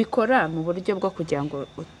ubikora mu buryo bwo kugira ngo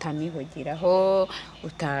utanihugiraho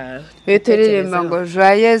utaririmba ngo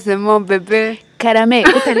joyeuse mon bébé karame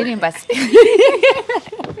utaririmba se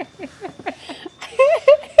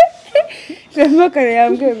Jama kare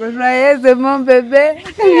yambwiye ngo joyeuse mon bébé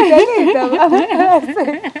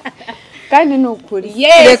kandi nukuri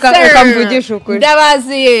reka mvugisha ukuri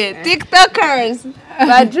ndabaziye TikTokers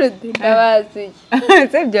Bajude ndabaziye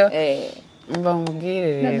sibyo mba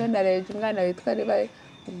mubwire rero narebye umwana witwa Ribaye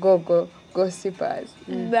Gogo Gossipers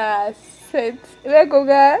that's rego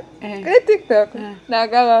bwa kuri TikTok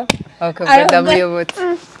nagaba akagenda muyobotse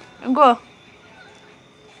ngo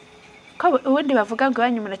ubundi bavuga ngo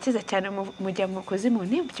banyu murakiza cyane mujya mu kuzimu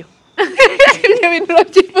nibyo ibyo bintu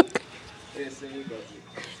babyivuga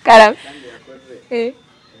karame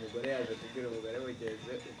umugore yaje kubwira umugore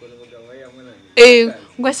wigeze ukuntu umugabo we yamunaniye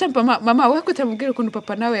ngo se mama we kutamubwira ukuntu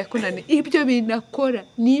papa nawe yakunaniye ibyo binakora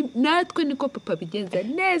natwe niko papa bigenza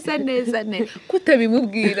neza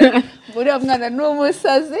kutabimubwira muri mwana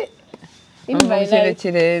n'umusazi imbayire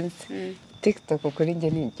kirenze TikTok kuri nge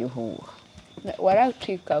ni igihuha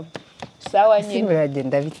waracika sawa nyine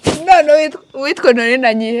biragenda bite none witwa none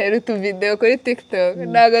nanyihera utuvideo kuri TikTok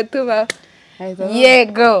nagatuma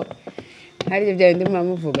yego hari ibyo bindi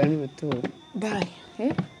muvuga n'ubuturo bari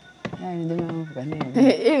hari ibindi muvuga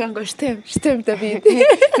neza ngo shitem David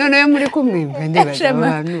none yo muri kumwe ndibaza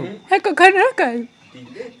abantu hako kanaka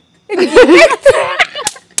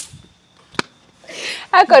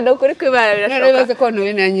hako no kuri kwibara birashoboka ko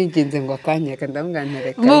none nanyigenze ngo akanyeka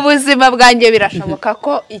ndamuganireka mu buzima bwanjye birashoboka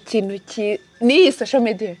ko ikintu ni social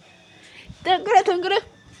media tangara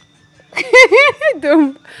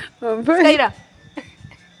dum Kaira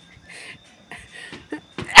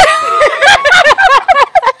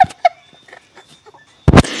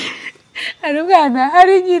hari umwana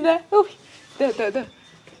hari nyina do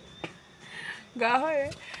ngaho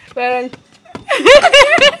baranye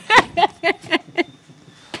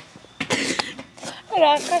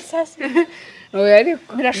arakasasi oya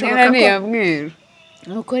ariko birashoboka ko yamwiru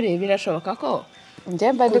nuko rero birashoboka ko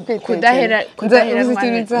njemba kudahera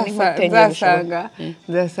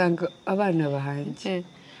nzasanga abana bahanje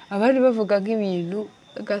abandi bavuga nk'ibintu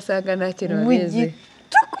ugasanga nta kintu bameze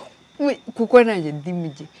kuko nanjye ndi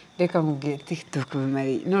mujye reka nkubwire TikTok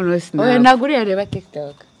bimari none oya ntabwo ureba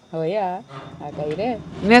TikTok oya agayire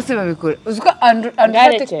mwese babikora uziko andura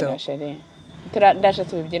TikTok ndasha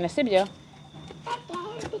tubibyina sibyo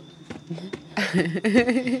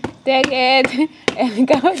Take it and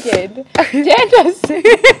go genda se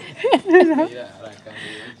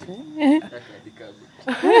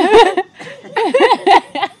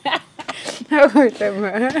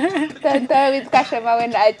tanta bitkashe mawe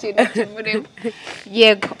nta kintu kimurimo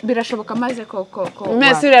yego birashoboka maze ko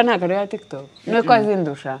mwese uriya ntabwo ari TikTok nuko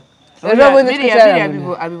azindusha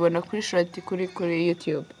abibona kuri short kuri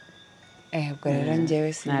YouTube ubwo rero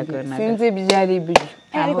njyewe sinzi ibyo ari byo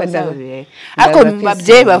ariko mu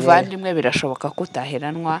babyeyi bavandimwe birashoboka ko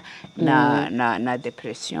utaheranwa na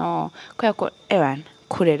depression kubera ko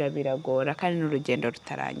kurera biragora kandi n'urugendo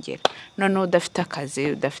rutarangira none udafite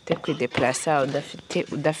akazi udafite kwideplasa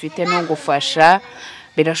udafite no gufasha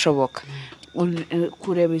birashoboka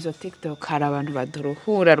kureba izo TikTok hari abantu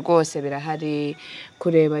baduruhura rwose birahari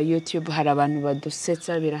kureba YouTube hari abantu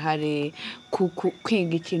badusetsa birahari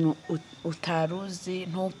kwiga ikintu utaruzi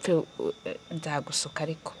ntupfe nzagusuka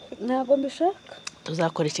ariko ntabwo mbishaka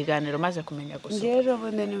tuzakora ikiganiro maze kumenya gusuka rero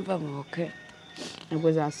bonde nimva mu bukwe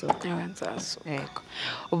nubwo zasuka yego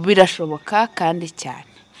birashoboka kandi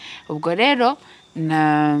cyane ubwo rero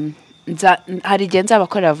hari igihe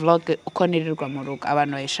nzabakorera vlog uko nirirwa mu rugo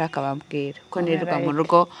abantu bayishaka bambwira uko nirirwa mu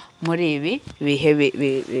rugo muri ibi bihe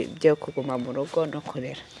byo kuguma mu rugo no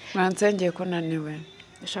kurera mwansengeye ko naniwe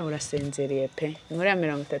ushobora urasinziriye pe muri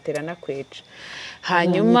 30 iranakwica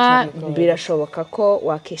hanyuma birashoboka ko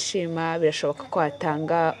wakishima birashoboka ko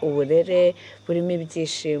watanga uburere burimo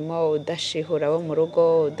ibyishimo udashihura bo mu rugo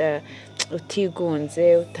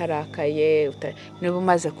utigunze utarakaye niba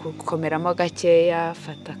umaze gukomeramo gakeya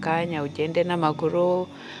fata akanya ugende n'amaguru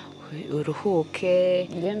uruhuke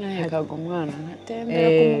hekaga umwana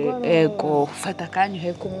ntatembera ego fata akanya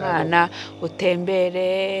uheka umwana utembere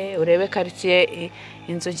urebe quartier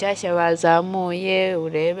inzu nshyashya bazamuye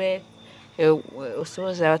urebe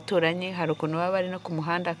usuhuza abaturanyi hari ukuntu baba bari no ku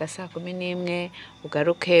muhanda ka saa 11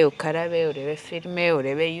 ugaruke ukarabe urebe filime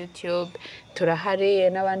urebe YouTube turahari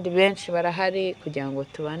n'abandi benshi barahari kugira ngo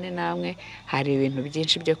tubane namwe hari ibintu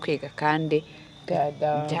byinshi byo kwiga kandi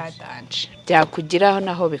byadanje byakugiraho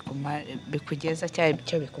naho bikugeza cyane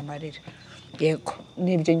icyo bikumarira yego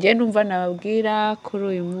nibyo ngiye numva nababwira kuri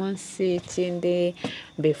uyu munsi ikindi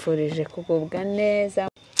mbifurije kugubwa neza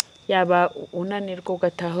yaba unanirwa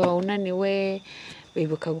ugataha unaniwe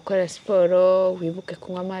wibuka gukora siporo wibuke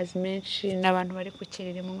kunywa amazi menshi n'abantu bari ku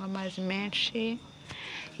kiriri munywa amazi menshi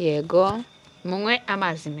yego munywe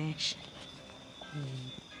amazi menshi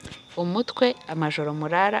umutwe amajoro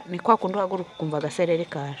murara ni kwa kundi uhaguruka ukumva agasereri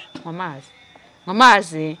kaje nywa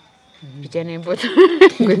amazi bijya n'imbuto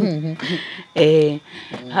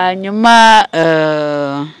hanyuma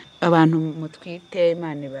abantu mutwite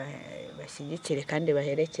Imana bashyigikire kandi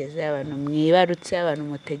baherekeze abantu mwibarutse abantu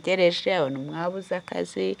mutegereje abantu mwabuze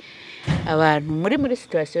akazi abantu muri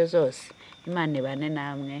situation zose Imana ibane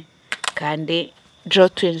namwe kandi Jo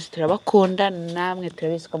Twins turabakunda namwe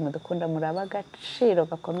turabizi ko mudukunda muri abagaciro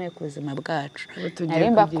gakomeye ku buzima bwacu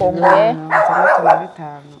narimba komwe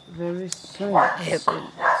 35 very soon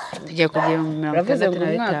tugiye kugira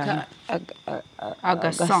 35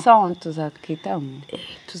 agason tuzakitamo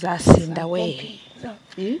tuzasinda we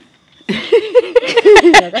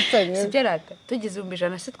sigerata tugize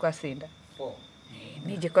 100 si twasinda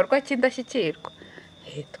ni igikorwa cy'indashyikirwa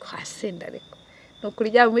twasinda ariko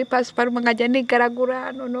nukurya muri pasiparume nkajya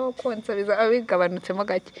nigaragura noneho konsa bizaba bigabanutsemo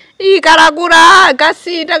gake igaragura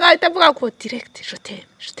gasinda ngahita mvuga ko direct jote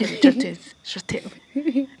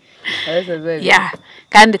ya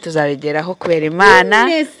kandi tuzabigeraho kubera Imana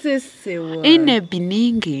ine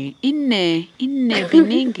biningi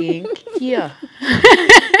ya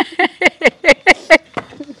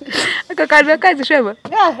akakanje kazi shema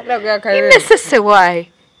ine sese why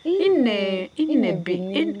ine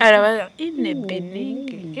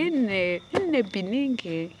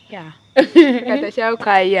biningi ya katashaka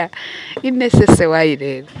kaya ine sese why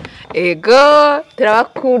rero ego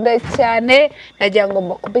turabakunda cyane nagira ngo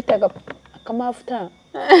mbakubita akamafuta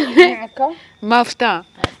mafuta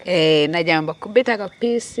nagira ngo mbakubita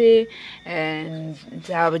agapisi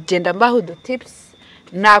nzagenda mbaho tips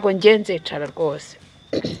nago ngenzicara rwose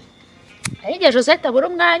Ayige Josette abura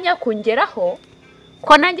umwanya kungeraho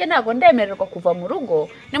ko nanjye nago ndemererwa kuva mu rugo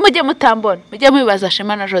nimujye mutambona mujye mubibaza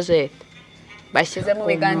Shema na Josette bashyize mu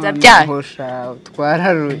biganza byanyu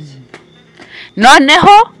twararuye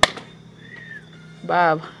noneho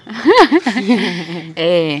baba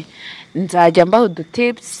nzajya mbaho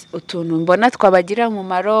tips utuntu mbona twabagira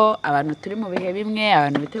umumaro abantu turi mu bihe bimwe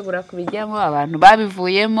abantu bitegura kubijyamo abantu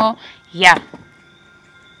babivuyemo ya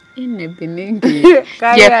ine biningi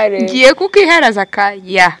giye kukiharaza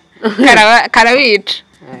ya karabica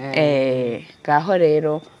gaho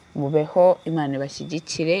rero mubeho Imana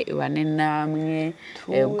ibashyigikire ibane namwe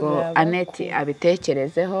ubwo Annette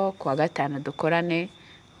abitekerezeho kuwa 5 dukorane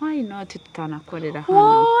why not tutanakorera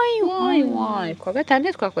hano why kuwa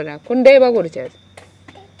 5 twakorera kundeba gutya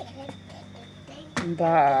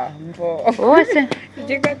mbo wose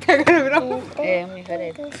igigatagara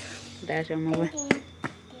mwiharere ndaje muwe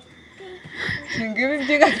ngibi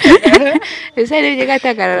byigatagara ese ari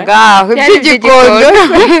byigatagara ngaho by'igikondo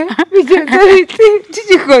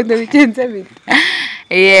bigenza biti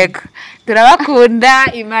yego turabakunda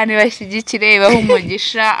Imana ibashyigikire ibaho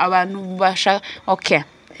umugisha abantu basha okay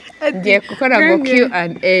ngiye gukora ngo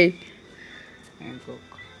Q&A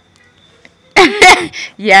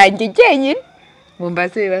yanjye genye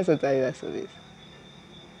mumbaze ibibazo zabibasubiza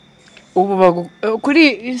ubu kuri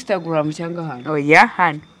Instagram cyangwa hano oya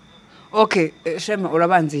hano okay Shema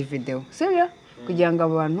urabanza iyi video sibyo kugira ngo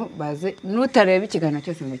abantu baze nutareba ikiganiro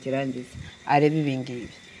cyose mu kirangiza arebe ibingibi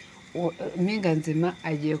Mpinga nzima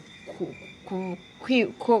agiye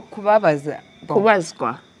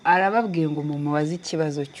kubazwa arababwiye ngo mumubaze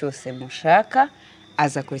ikibazo cyose mushaka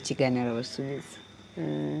aza kuri kiganiro basubiza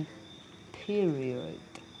period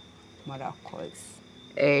murakoze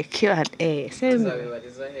Q&A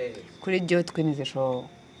tuzabibariza hehe kuri Jo Twins show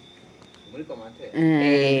muri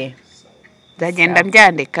commentaire ndagenda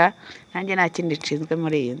mbyandika nanjye nta kindi nshinzwe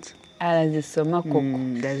muri iyi nzu arazisoma koko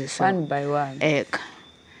ndazisoma one by one eka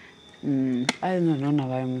ari noneho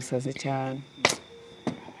nabaye umusazi cyane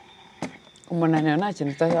umunaniro nta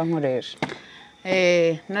kintu utazankoresha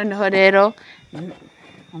noneho rero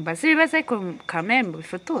mbaza ibibazo ariko kamembe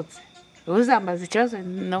bifututse uzambaza ikibazo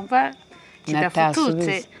numva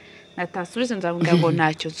kidafututse natasubiza nzamubwira ngo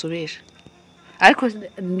ntacyo nsubije ariko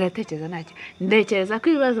ndatekereza ntacyo ndekereza ko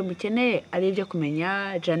ibibazo mukeneye ari ibyo kumenya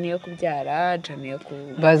jani yo kubyara jani yo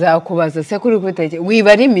bazakubaza se kuri kubitekera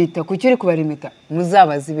wibarimita kuki uri kubarimita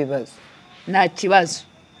muzabaza ibibazo nta kibazo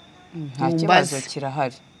nta kibazo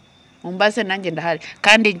kirahari umbaze nanjye ndahari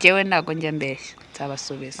kandi njyewe ntago njya mbeshya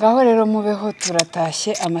nzabasubiza ngaho rero mubeho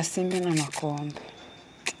turatashye amasimbi n'amakombe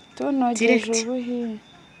tunogeje ubuhi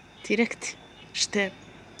direct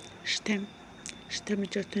shitem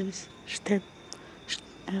icyo tenisi shitem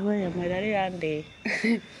aho yamarari yandeye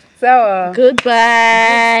sawa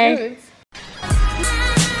goodbye